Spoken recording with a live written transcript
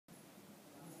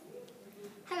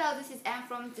Hello, this is Anne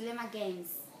from Dilemma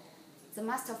Games, the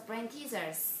master of brain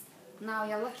teasers. Now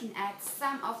you're looking at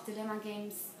some of Dilemma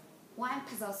Games' one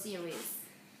puzzle series.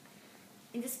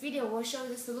 In this video, we'll show you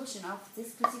the solution of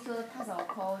this particular puzzle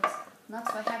called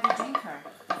Not So Heavy Drinker.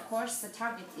 Of course, the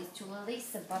target is to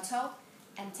release the bottle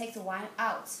and take the wine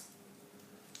out.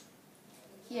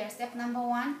 Here, step number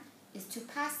 1 is to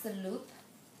pass the loop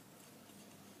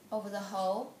over the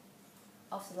hole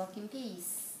of the locking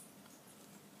piece.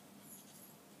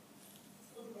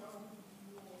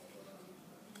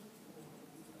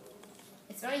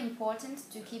 It's very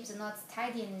important to keep the knots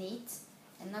tidy and neat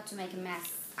and not to make a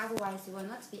mess, otherwise you will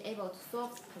not be able to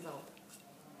solve the puzzle.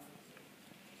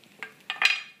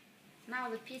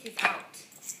 Now the piece is out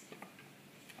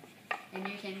and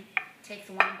you can take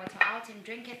the wine bottle out and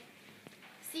drink it.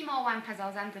 See more wine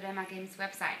puzzles on Dilemma Games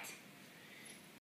website.